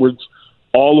point onwards,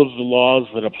 all of the laws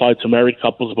that apply to married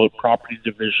couples about property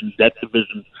division, debt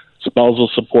division, spousal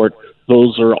support,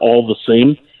 those are all the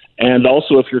same. And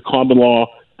also, if you're common law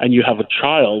and you have a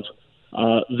child,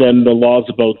 then the laws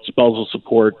about spousal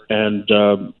support and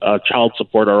child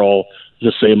support are all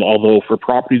the same, although for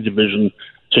property division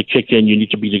to kick in, you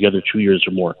need to be together 2 years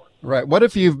or more. Right. What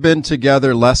if you've been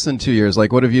together less than 2 years?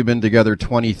 Like, what if you've been together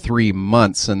 23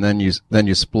 months and then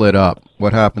you split up?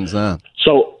 What happens then?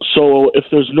 So if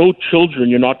there's no children,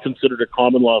 you're not considered a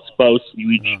common law spouse.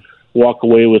 You each walk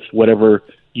away with whatever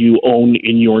you own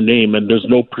in your name, and there's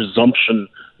no presumption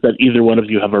that either one of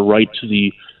you have a right to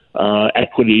the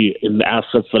equity in the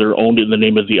assets that are owned in the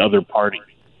name of the other party.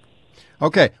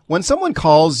 Okay. When someone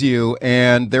calls you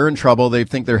and they're in trouble, they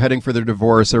think they're heading for their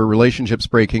divorce or relationships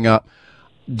breaking up,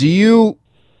 do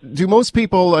most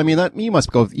people, I mean, you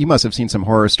must have seen some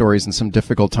horror stories and some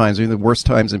difficult times, the worst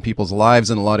times in people's lives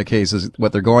in a lot of cases,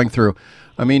 what they're going through.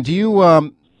 I mean, do you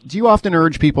often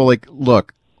urge people, like,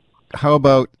 look, how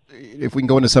about if we can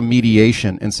go into some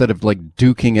mediation instead of like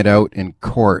duking it out in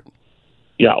court?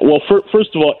 Yeah, well,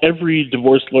 first of all, every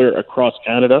divorce lawyer across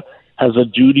Canada has a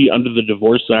duty under the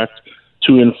Divorce Act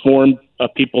to inform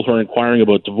people who are inquiring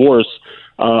about divorce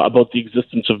about the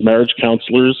existence of marriage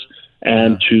counselors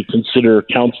and to consider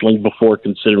counseling before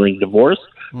considering divorce.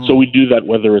 So we do that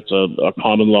whether it's a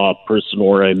common law person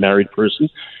or a married person.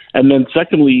 And then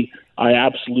secondly, I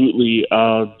absolutely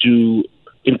do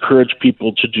encourage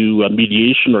people to do a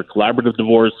mediation or collaborative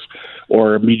divorce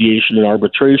or mediation and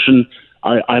arbitration.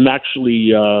 I'm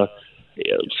actually,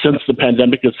 since the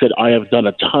pandemic has hit, I have done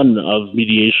a ton of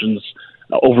mediations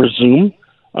over Zoom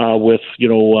with,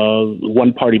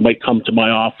 one party might come to my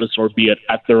office or be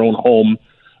at their own home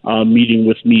meeting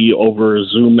with me over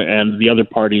Zoom, and the other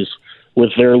parties with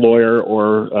their lawyer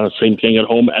or same thing at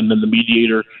home. And then the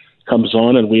mediator comes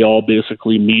on and we all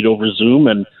basically meet over Zoom,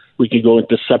 and we can go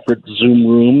into separate Zoom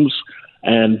rooms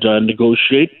and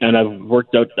negotiate. And I've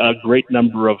worked out a great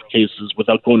number of cases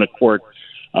without going to court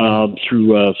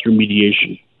through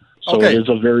mediation. So It is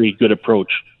a very good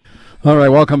approach. All right,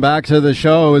 welcome back to the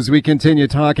show as we continue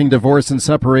talking divorce and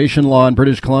separation law in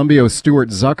British Columbia with Stuart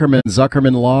Zuckerman,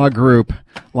 Zuckerman Law Group.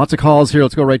 Lots of calls here.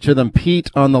 Let's go right to them. Pete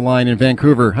on the line in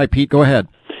Vancouver. Hi, Pete. Go ahead.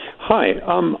 Hi.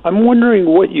 I'm wondering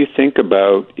what you think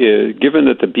about, given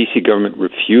that the BC government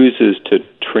refuses to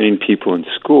train people in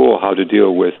school how to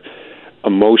deal with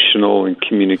emotional and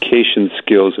communication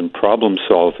skills and problem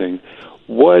solving,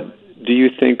 what do you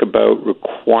think about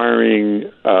requiring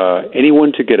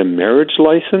anyone to get a marriage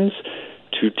license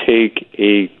to take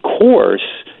a course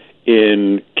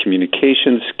in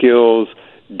communication skills,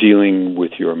 dealing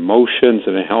with your emotions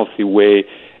in a healthy way,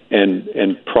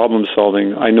 and problem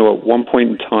solving? I know at one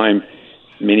point in time,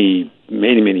 many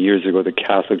years ago, the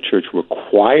Catholic Church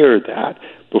required that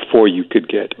before you could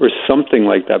get, or something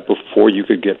like that before you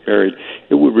could get married.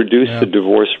 It would reduce the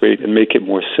divorce rate and make it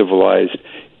more civilized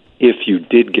if you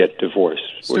did get divorced.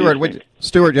 Stuart, do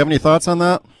you have any thoughts on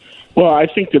that? Well, I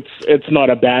think it's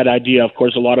not a bad idea. Of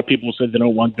course, a lot of people say they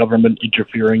don't want government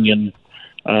interfering in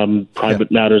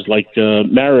private matters like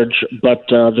marriage, but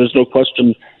there's no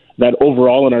question that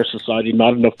overall in our society,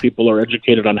 not enough people are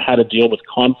educated on how to deal with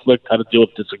conflict, how to deal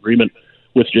with disagreement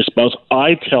with your spouse.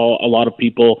 I tell a lot of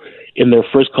people in their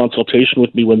first consultation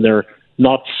with me, when they're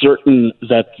not certain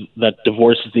that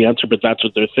divorce is the answer, but that's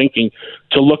what they're thinking,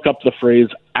 to look up the phrase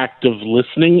active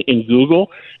listening in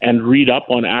Google and read up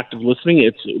on active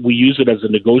listening. We use it as a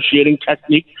negotiating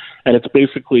technique, and it's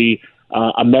basically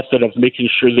a method of making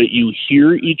sure that you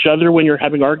hear each other when you're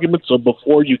having arguments. So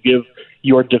before you give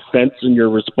your defense and your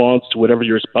response to whatever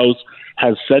your spouse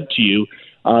has said to you,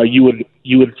 you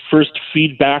would first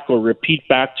feedback or repeat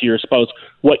back to your spouse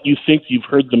what you think you've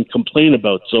heard them complain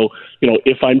about. So,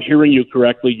 if I'm hearing you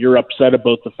correctly, you're upset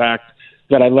about the fact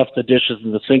that I left the dishes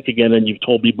in the sink again, and you've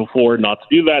told me before not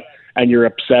to do that, and you're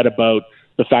upset about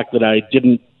the fact that I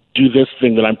didn't do this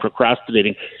thing that I'm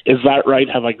procrastinating. Is that right?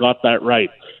 Have I got that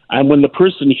right? And when the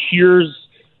person hears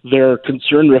their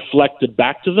concern reflected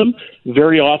back to them,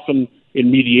 very often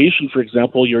in mediation, for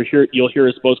example, you'll hear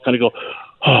a spouse kind of go,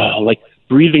 oh, like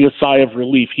breathing a sigh of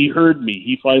relief. He heard me.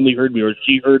 He finally heard me, or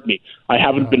she heard me. I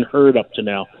haven't been heard up to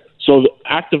now. So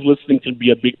active listening can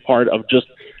be a big part of just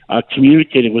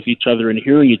communicating with each other and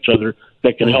hearing each other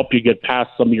that can help you get past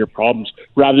some of your problems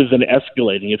rather than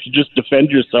escalating. If you just defend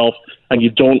yourself and you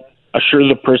don't assure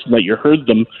the person that you heard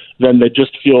them, then they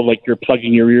just feel like you're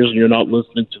plugging your ears and you're not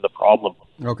listening to the problem.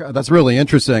 Okay, that's really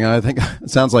interesting. I think it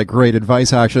sounds like great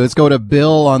advice, actually. Let's go to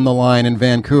Bill on the line in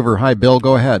Vancouver. Hi, Bill.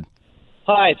 Go ahead.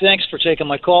 Hi, thanks for taking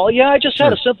my call. Yeah, I just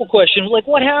had a simple question. Like,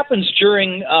 what happens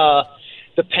during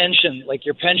the pension, like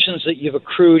your pensions that you've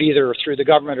accrued either through the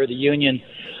government or the union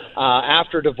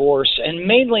after divorce? And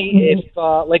mainly if,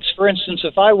 like, for instance,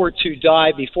 if I were to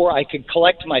die before I could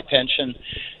collect my pension,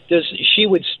 does she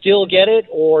would still get it,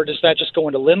 or does that just go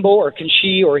into limbo, or can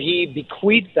she or he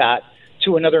bequeath that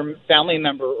to another family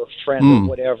member or friend or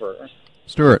whatever?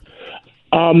 Stuart.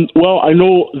 Well, I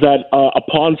know that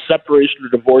upon separation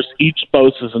or divorce, each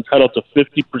spouse is entitled to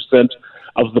 50%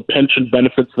 of the pension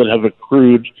benefits that have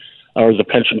accrued, or the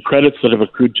pension credits that have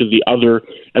accrued to the other,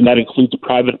 and that includes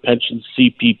private pensions,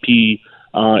 CPP,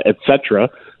 etc.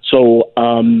 So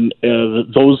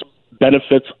those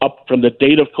benefits up from the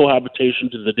date of cohabitation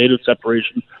to the date of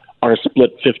separation are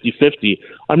split 50-50.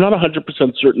 I'm not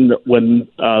 100% certain that when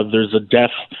there's a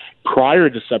death prior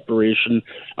to separation,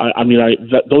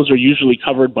 those are usually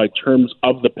covered by terms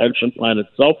of the pension plan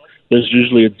itself. There's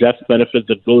usually a death benefit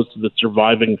that goes to the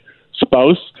surviving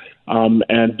spouse,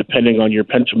 and depending on your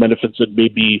pension benefits, it may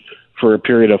be for a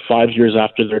period of 5 years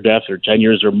after their death or 10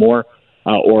 years or more,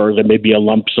 or there may be a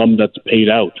lump sum that's paid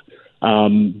out.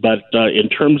 But in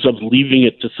terms of leaving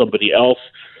it to somebody else,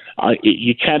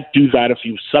 you can't do that if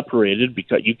you've separated,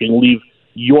 because you can leave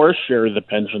your share of the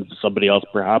pension to somebody else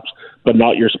perhaps, but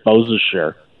not your spouse's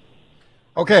share.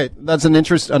 Okay, that's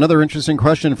another interesting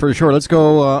question for sure. Let's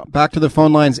go back to the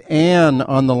phone lines. Anne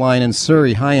on the line in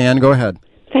Surrey. Hi, Anne. Go ahead.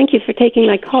 Thank you for taking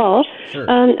my call. Sure.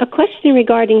 A question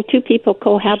regarding two people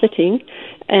cohabiting,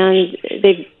 and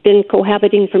they've been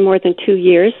cohabiting for more than 2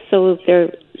 years, so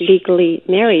they're legally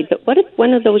married. But what if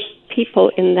one of those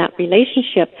people in that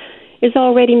relationship is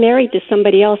already married to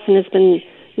somebody else and has been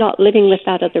not living with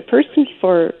that other person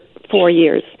for 4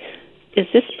 years? Is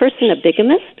this person a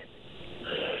bigamist?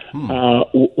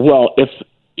 Well,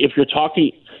 if you're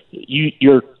talking,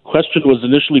 your question was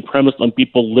initially premised on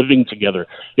people living together.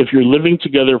 If you're living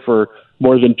together for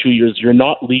more than 2 years, you're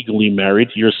not legally married.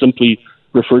 You're simply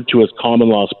referred to as common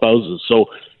law spouses. So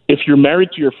if you're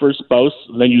married to your first spouse,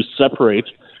 then you separate,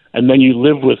 and then you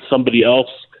live with somebody else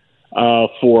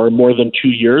for more than 2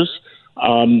 years,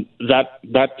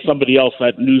 that somebody else,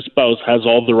 that new spouse, has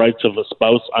all the rights of a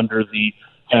spouse under the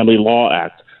Family Law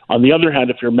Act. On the other hand,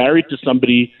 if you're married to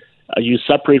somebody, you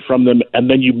separate from them, and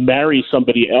then you marry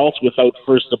somebody else without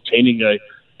first obtaining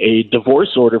a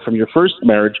divorce order from your first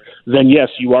marriage, then yes,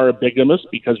 you are a bigamist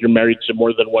because you're married to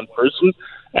more than one person.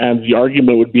 And the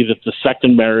argument would be that the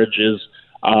second marriage is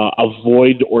a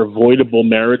void or voidable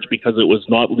marriage because it was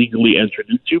not legally entered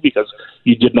into, because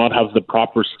you did not have the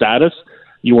proper status.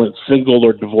 You weren't single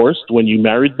or divorced when you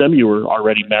married them. You were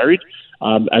already married.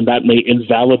 And that may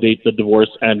invalidate the divorce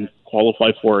and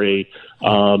qualify for having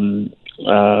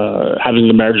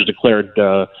the marriage declared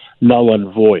null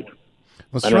and void.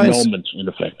 Let's an annulment, in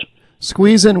effect.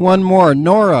 Squeeze in one more.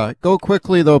 Nora, go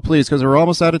quickly, though, please, because we're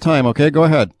almost out of time. Okay, go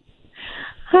ahead.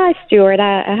 Hi, Stuart.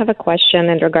 I have a question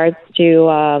in regards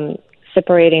to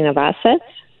separating of assets.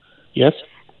 Yes.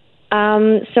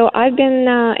 So I've been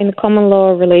in a common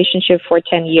law relationship for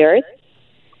 10 years.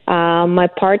 My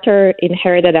partner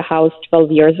inherited a house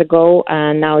 12 years ago,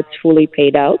 and now it's fully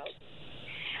paid out.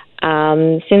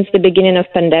 Since the beginning of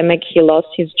pandemic, he lost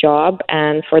his job,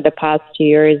 and for the past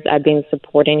years, I've been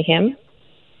supporting him.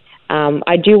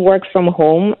 I do work from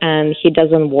home, and he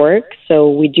doesn't work, so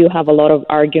we do have a lot of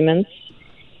arguments.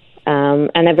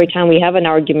 And every time we have an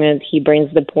argument, he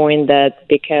brings the point that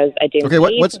because I didn't pay for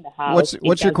the house,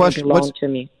 what's your question? Belong to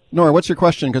me. Nora, what's your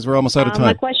question? Because we're almost out of time.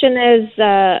 My question is,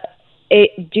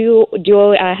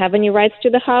 do I have any rights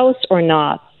to the house or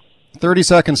not? 30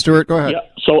 seconds, Stuart. Go ahead. Yeah.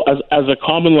 So as a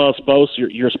common law spouse,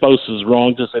 your spouse is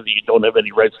wrong to say that you don't have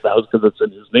any rights to the house because it's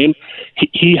in his name.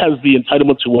 He has the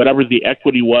entitlement to whatever the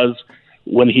equity was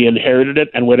when he inherited it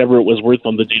and whatever it was worth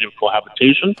on the date of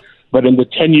cohabitation. But in the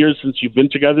 10 years since you've been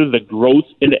together, the growth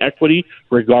in equity,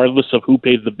 regardless of who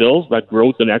paid the bills, that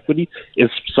growth in equity is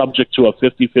subject to a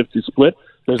 50-50 split.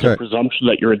 There's a presumption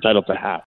that you're entitled to half.